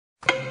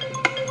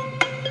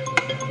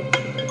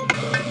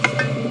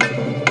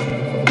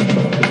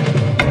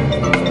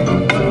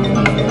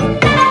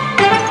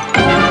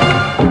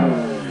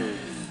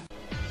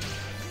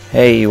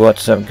Hey,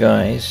 what's up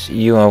guys?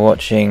 You are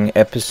watching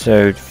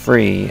episode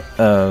 3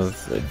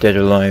 of Dead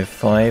or Alive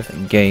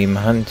 5 Game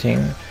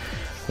Hunting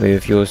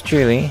with yours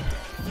truly.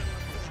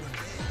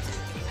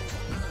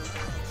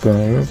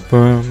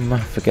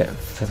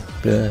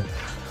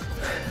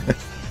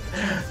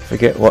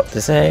 Forget what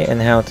to say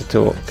and how to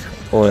talk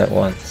all at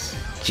once.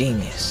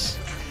 Genius.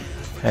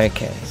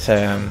 Okay,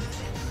 so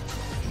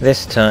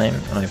this time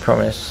I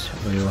promise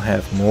we will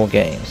have more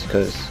games,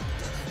 because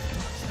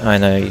I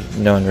know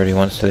no one really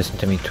wants to listen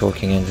to me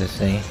talking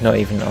endlessly, not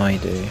even I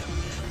do.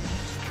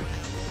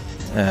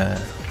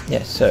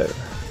 Yeah, so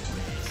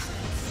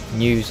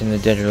news in the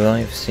Dead or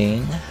Alive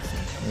scene.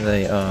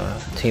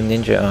 Team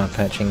Ninja are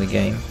patching the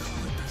game.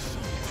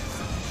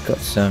 Got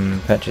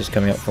some patches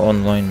coming up for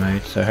online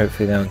mode, so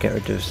hopefully they'll get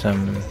rid of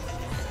some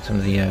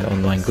of the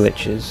online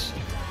glitches,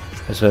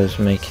 as well as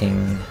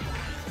making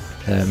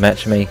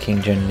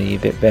matchmaking generally a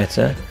bit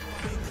better.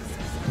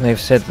 And they've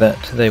said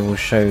that they will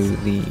show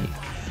the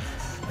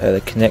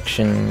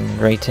connection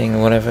rating,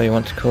 or whatever you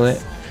want to call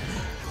it,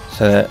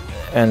 so that,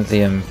 and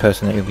the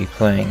person that you'll be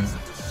playing,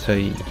 so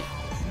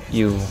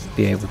you'll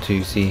be able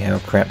to see how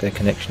crap their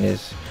connection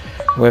is,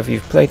 whether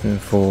you've played them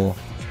for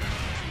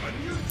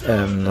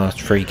last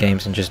 3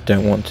 games and just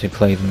don't want to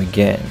play them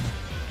again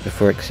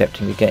before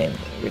accepting the game,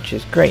 which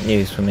is great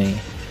news for me,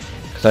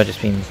 because I've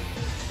just been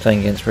playing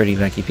against really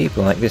laggy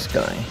people like this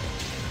guy,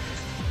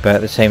 but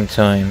at the same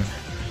time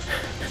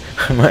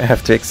I might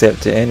have to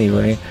accept it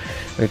anyway,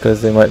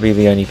 because they might be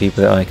the only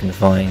people that I can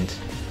find.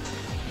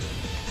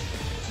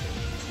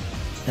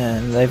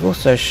 And they've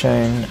also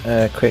shown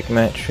a quick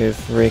match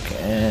with Rig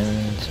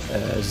and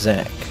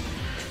Zach.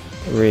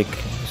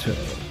 Rig's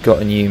got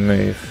a new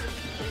move.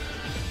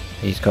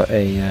 He's got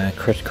a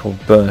critical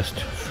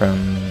burst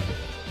from,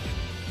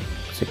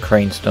 what's it,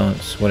 crane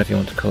stance, whatever you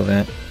want to call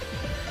that.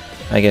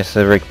 I guess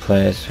the Rig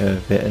players are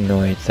a bit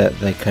annoyed that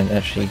they can't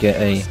actually get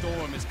a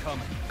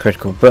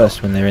critical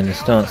burst when they're in the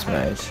stance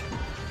mode.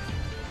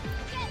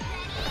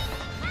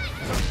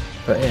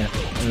 But yeah,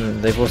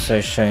 they've also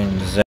shown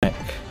Zach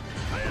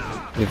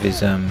with his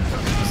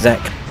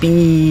Zach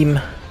Beam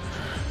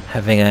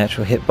having an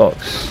actual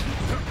hitbox.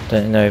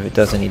 Don't know if it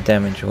does any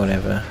damage or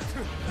whatever,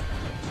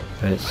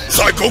 but it's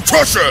Psycho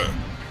Crusher!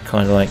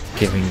 Kind of like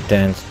giving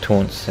Dan's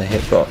taunts a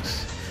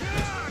hitbox.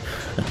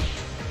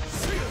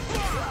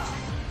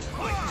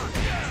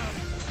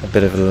 A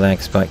bit of a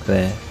lag spike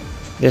there.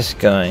 This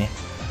guy,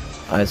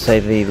 I'd say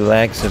the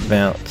lag's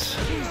about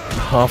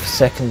half a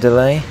second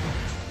delay,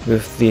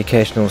 with the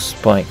occasional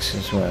spikes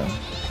as well.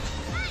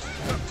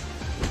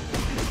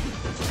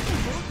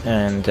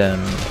 And I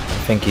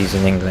think he's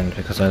in England,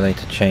 because I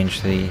later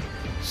changed the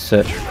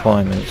search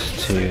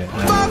requirements to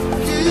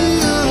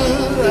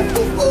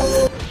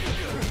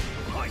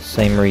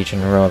same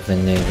region rather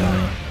than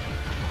nearby.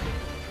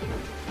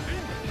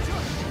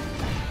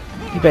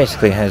 He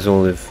basically has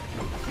all of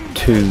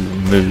 2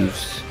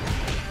 moves,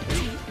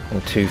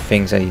 or 2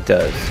 things that he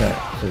does.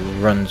 That sort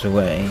of runs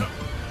away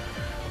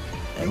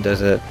and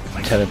does a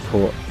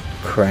teleport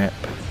crap,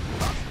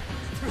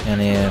 and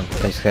he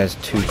basically has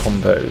 2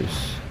 combos.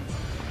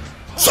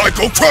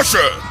 Psycho Crusher!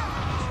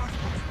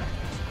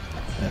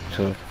 That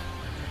sort of,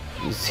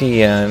 you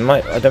see, I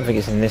don't think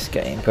it's in this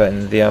game, but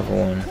in the other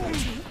one,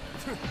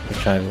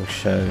 which I will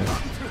show,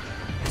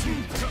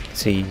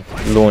 see,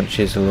 he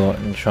launches a lot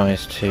and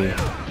tries to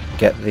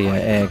get the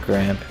air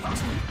grab,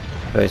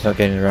 but he's not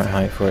getting the right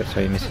height for it,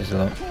 so he misses a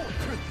lot.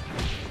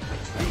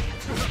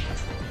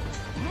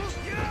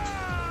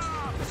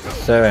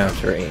 So out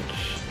of reach.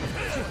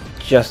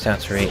 Just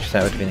out of reach,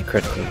 that would have been a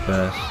critical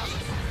burst.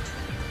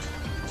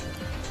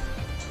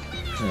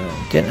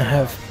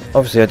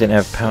 Obviously I didn't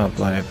have power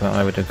blow, but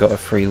I would have got a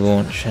free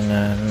launch and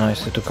a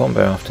nice little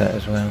combo after that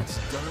as well.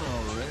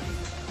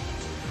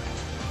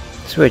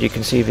 It's weird, you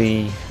can see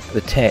the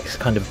text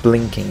kind of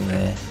blinking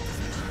there.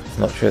 I'm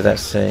not sure if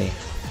that's a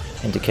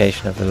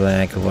indication of the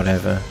lag or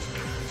whatever,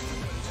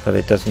 but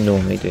it does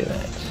normally do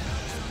that.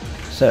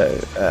 So,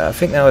 I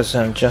think that was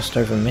just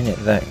over a minute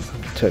that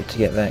took to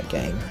get that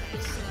game.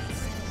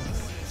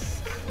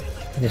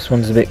 This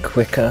one's a bit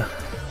quicker.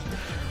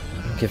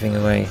 I'm giving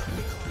away,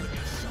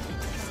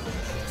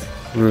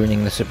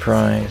 ruining the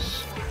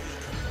surprise.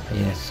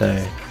 Yeah,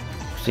 so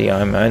see,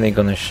 I'm only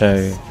going to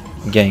show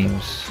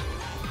games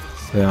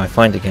where I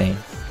find a game.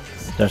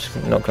 Just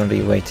not going to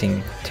be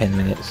waiting 10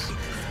 minutes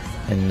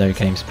and no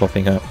games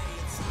popping up.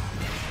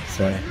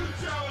 So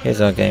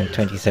here's our game,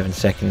 27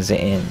 seconds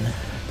in.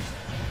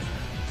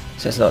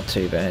 So it's not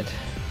too bad.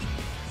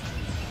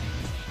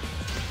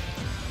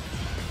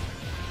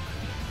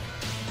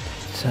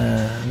 It's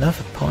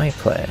another Pi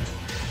player.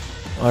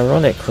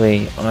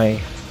 Ironically, well,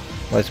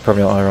 it's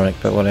probably not ironic,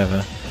 but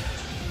whatever.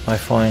 I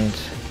find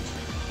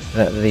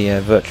that the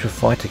virtual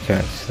fighter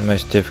character is the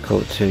most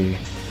difficult to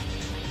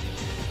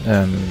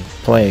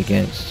play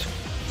against,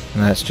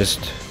 and that's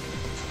just,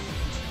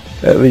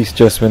 at least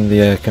just when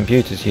the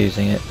computer's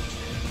using it.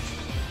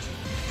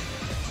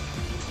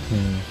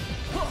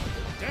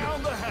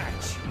 Down the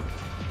hatch.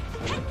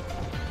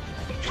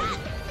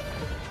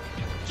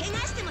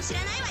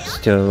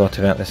 Still a lot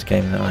about this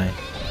game that I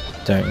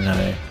don't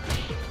know.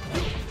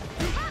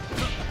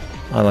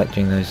 I like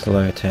doing those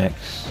low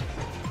attacks.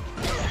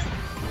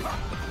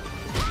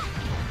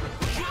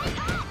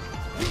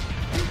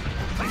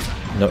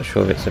 Not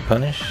sure if it's a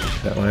punish,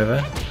 but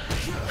whatever.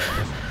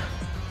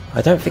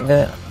 I don't think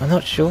that. I'm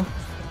not sure.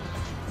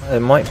 There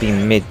might be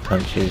mid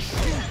punches.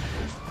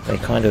 They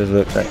kind of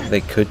look like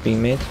they could be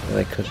mid, or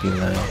they could be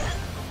low.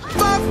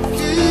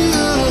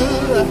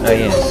 Oh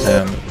yes,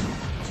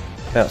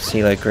 about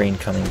CeeLo Green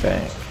coming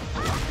back.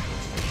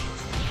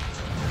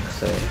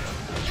 So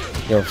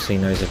he obviously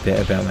knows a bit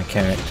about my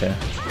character.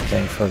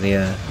 Going for the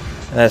and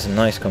there's a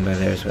nice combo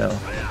there as well.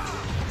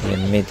 The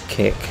mid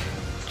kick,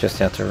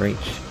 just out of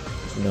reach.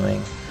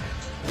 Annoying.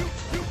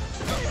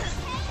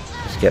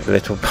 Just get the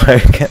little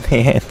poke at the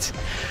end.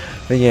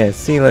 But yeah,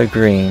 CeeLo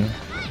Green.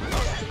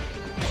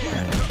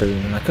 And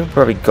boom. I could have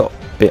probably got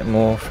a bit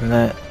more from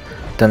that.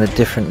 Done a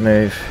different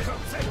move.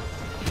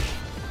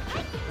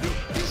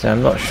 So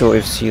I'm not sure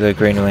if CeeLo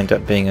Green will end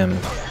up being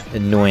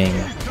annoying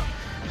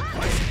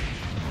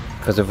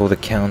because of all the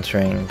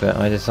countering, but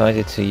I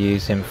decided to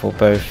use him for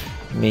both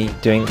me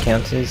doing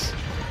counters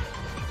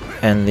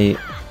and the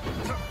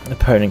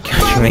opponent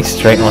catching me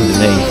straight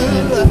underneath,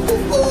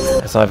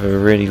 and it's either a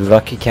really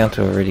lucky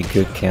counter or a really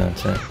good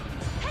counter.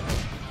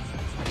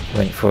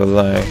 Went for a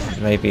low.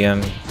 Maybe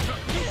I'm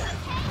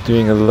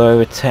doing a low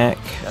attack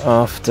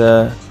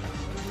after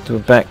do a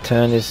back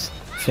turn is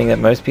the thing that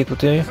most people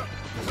do.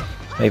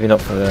 Maybe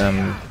not for the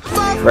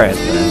Brad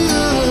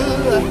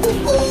though.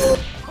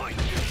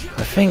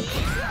 I think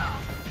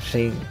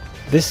actually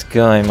this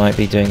guy might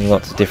be doing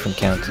lots of different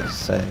counters,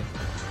 so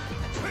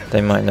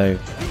they might know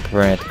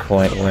Brad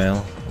quite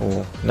well,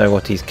 or know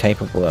what he's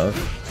capable of.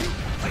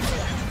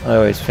 I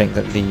always think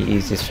that the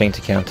easiest thing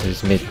to counter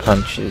is mid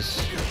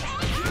punches.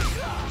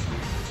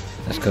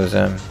 That's because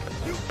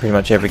pretty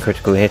much every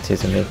critical hit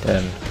is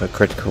a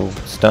critical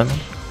stun,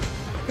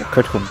 a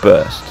critical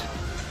burst.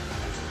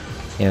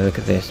 Yeah, look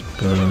at this.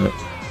 Boom.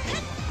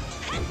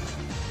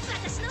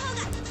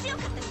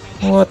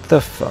 What the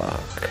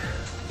fuck?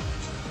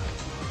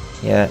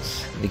 Yeah,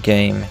 that's the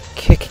game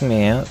kicking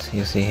me out.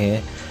 You'll see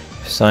here.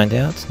 I've signed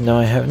out. No,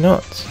 I have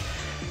not.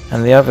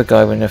 And the other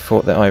guy wouldn't have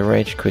thought that I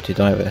rage quitted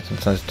either,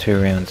 since I was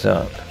 2 rounds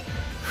up.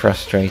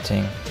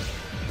 Frustrating.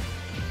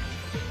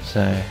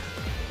 So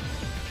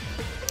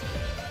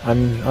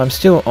I'm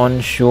still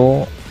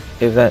unsure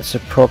if that's a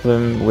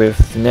problem with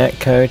the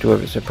netcode, or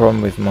if it's a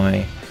problem with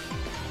my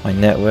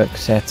network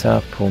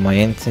setup, or my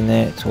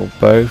internet, or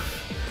both.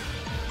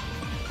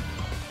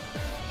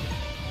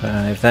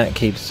 If that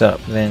keeps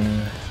up,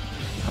 then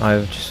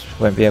I just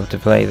won't be able to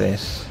play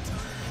this,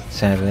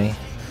 sadly,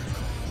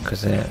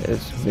 because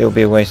it'll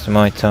be a waste of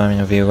my time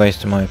and it'll be a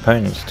waste of my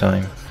opponent's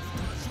time.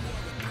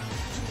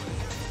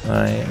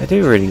 I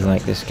do really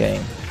like this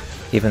game,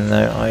 even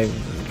though I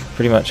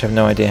pretty much have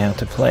no idea how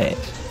to play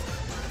it.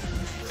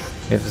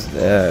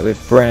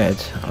 With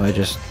Brad, I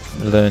just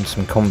learned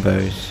some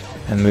combos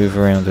and move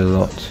around a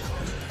lot.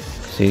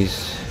 So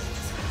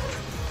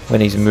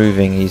when he's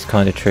moving, he's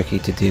kind of tricky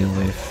to deal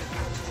with.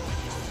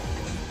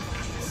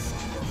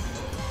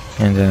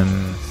 And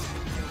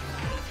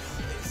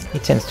he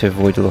tends to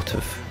avoid a lot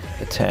of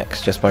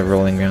attacks just by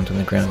rolling around on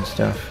the ground and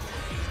stuff.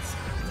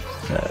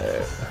 So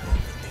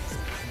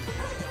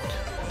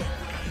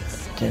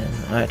then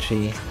I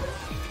actually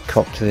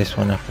cocked this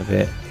one up a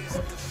bit.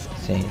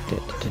 See,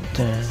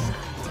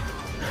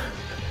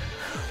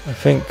 I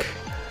think,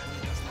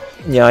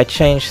 yeah, I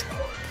changed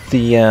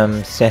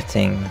the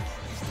setting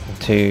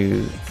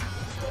to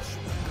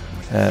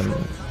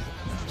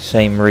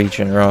same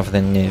region rather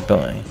than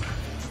nearby.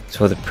 It's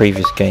for the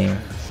previous game,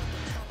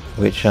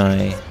 which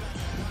I'm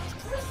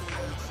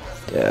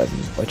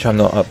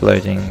not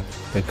uploading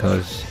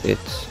because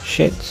it's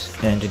shit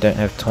and you don't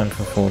have time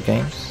for 4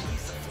 games.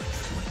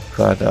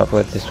 But I'd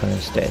upload this one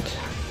instead.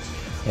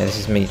 Yeah, this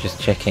is me just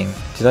checking.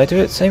 Did I do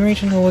it same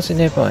region or was it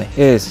nearby? It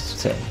is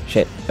same.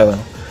 Shit. Oh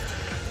well.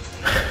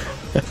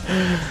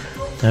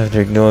 I have to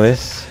ignore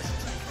this.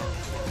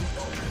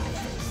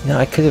 No,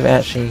 I could have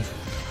actually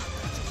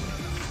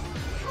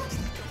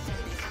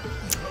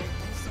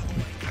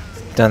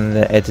done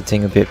the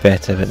editing a bit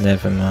better, but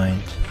never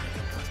mind.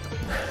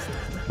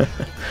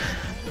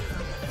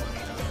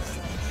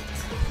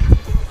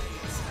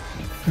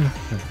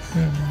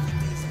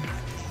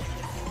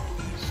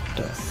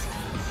 Stuff.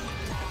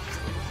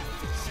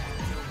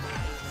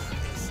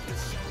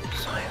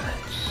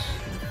 Silence.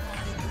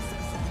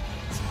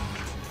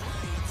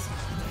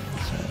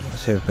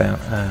 So about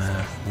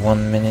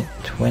 1 minute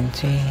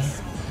 20.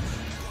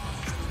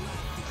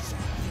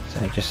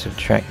 So just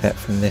subtract that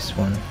from this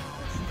one.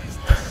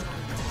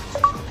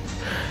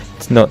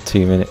 It's not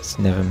 2 minutes,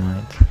 never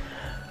mind.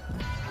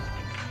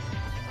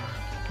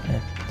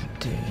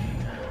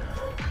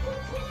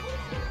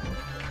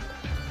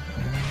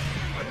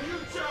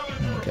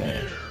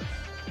 Okay.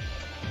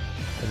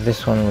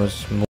 This one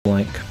was more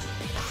like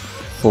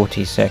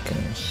 40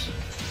 seconds.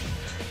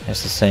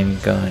 It's the same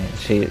guy.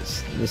 Actually,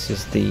 this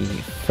is the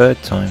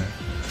third time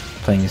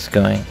playing this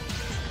guy.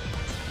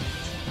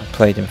 I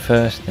played him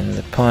first, then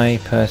the pie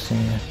person,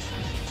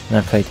 and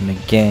I played him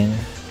again,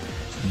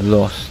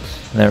 lost,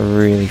 and that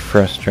really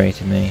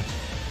frustrated me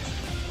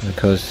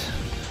because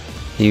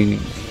he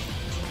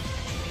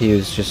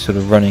was just sort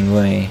of running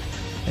away,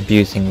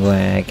 abusing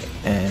lag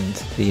and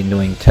the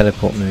annoying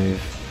teleport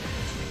move.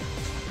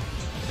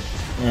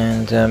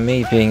 And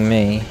me being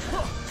me,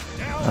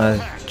 I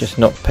was just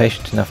not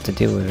patient enough to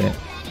deal with it.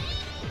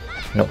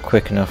 Not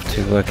quick enough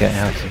to work out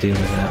how to deal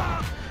with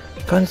that.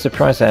 Kind of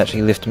surprised that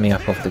actually lifted me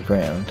up off the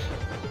ground.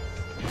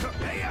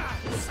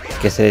 I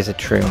guess it is a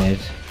true mid.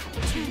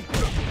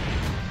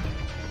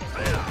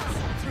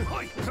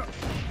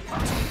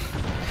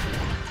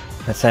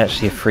 That's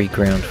actually a free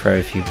ground throw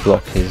if you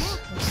block his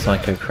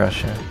Psycho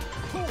Crusher.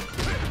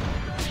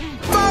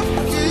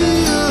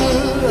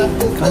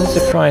 Kind of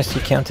surprised he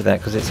countered that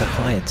because it's a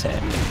high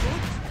attack.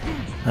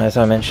 As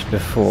I mentioned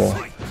before,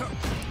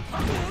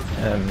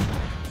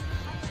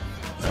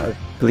 I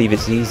believe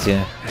it's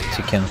easier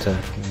to counter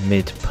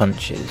mid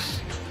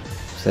punches,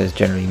 so there's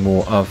generally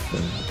more of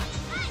them.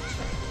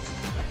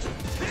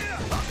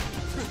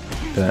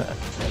 But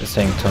at the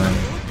same time,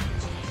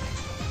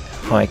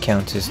 high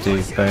counters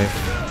do both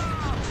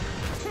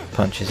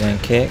punches and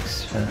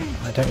kicks.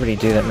 I don't really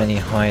do that many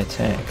high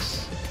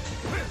attacks.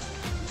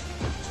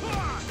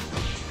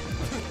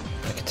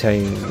 I can tell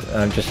you,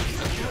 I'm just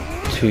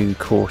too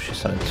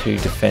cautious, I'm too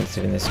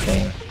defensive in this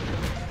game,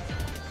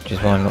 which is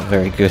why I'm not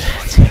very good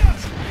at it.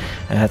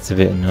 And that's a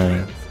bit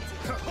annoying.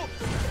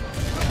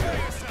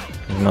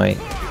 My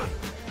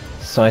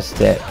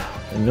sidestep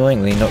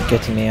annoyingly not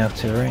getting me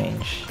out of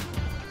range.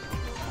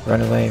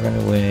 Run away, run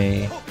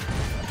away.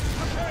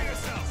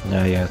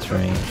 Now you're out of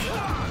range.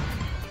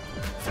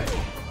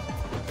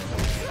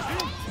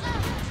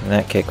 And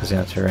that kick was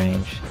out of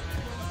range.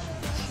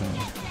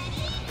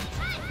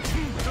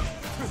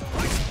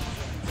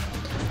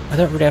 I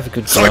don't really have a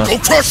good grasp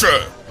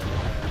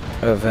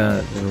of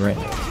the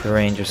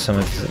range of some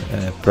of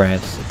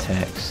Brad's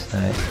attacks.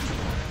 I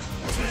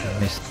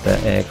missed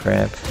that air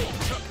grab.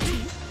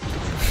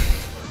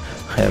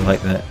 I don't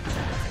like that.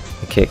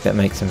 The kick that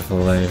makes him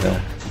fall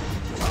over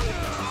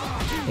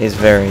is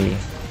very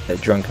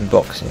drunken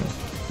boxing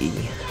 -y.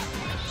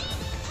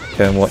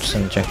 Go and watch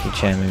some Jackie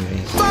Chan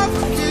movies.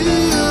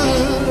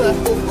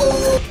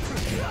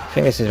 I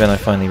think this is when I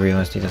finally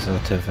realised he does a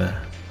lot of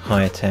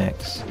high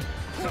attacks.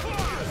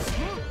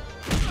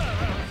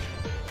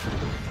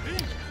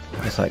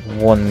 It's like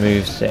one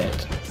move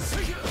set,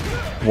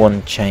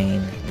 one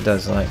chain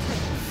does like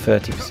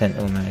 30%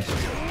 almost.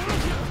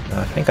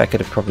 I think I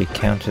could have probably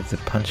countered the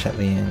punch at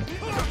the end,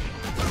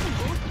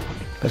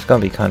 but it's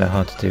gonna be kind of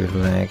hard to do with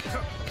lag.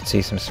 You can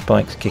see some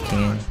spikes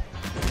kicking in.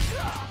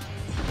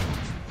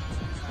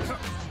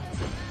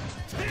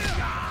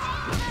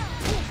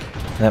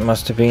 That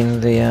must have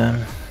been the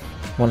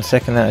 1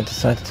 second that I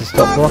decided to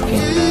stop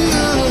blocking.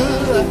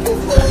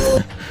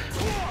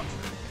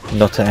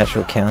 Not an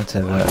actual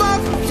counter, but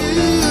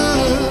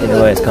in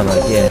a way it's kind of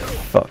like, yeah,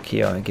 fuck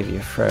you, I'll give you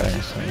a throw.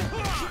 So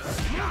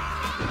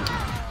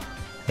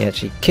he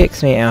actually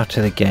kicks me out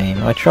of the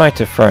game. I try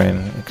to throw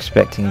him,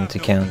 expecting him to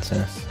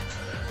counter,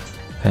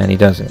 and he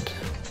doesn't.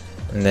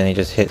 And then he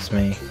just hits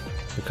me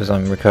because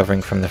I'm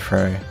recovering from the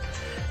throw.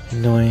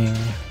 Annoying.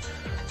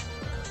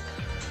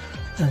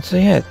 And so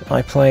yeah,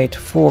 I played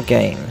 4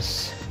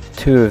 games.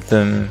 2 of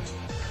them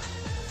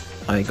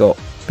I got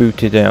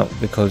booted out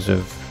because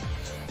of,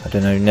 I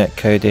don't know,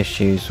 netcode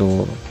issues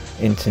or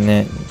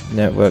internet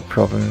network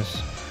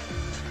problems.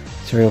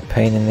 It's a real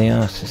pain in the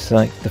ass. It's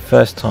like the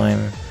first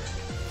time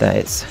that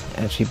it's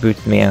actually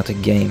booted me out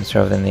of games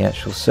rather than the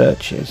actual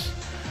searches.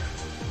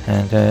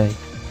 And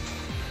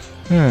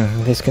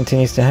if this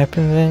continues to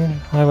happen,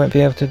 then I won't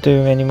be able to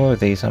do any more of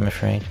these, I'm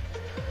afraid.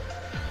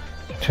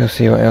 So we'll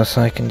see what else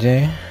I can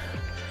do.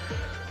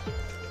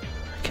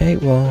 Okay,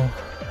 well,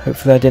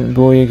 hopefully I didn't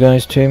bore you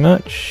guys too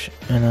much,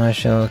 and I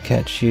shall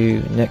catch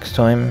you next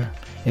time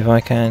if I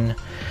can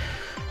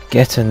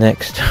get a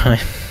next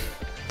time.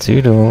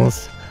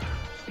 Toodles!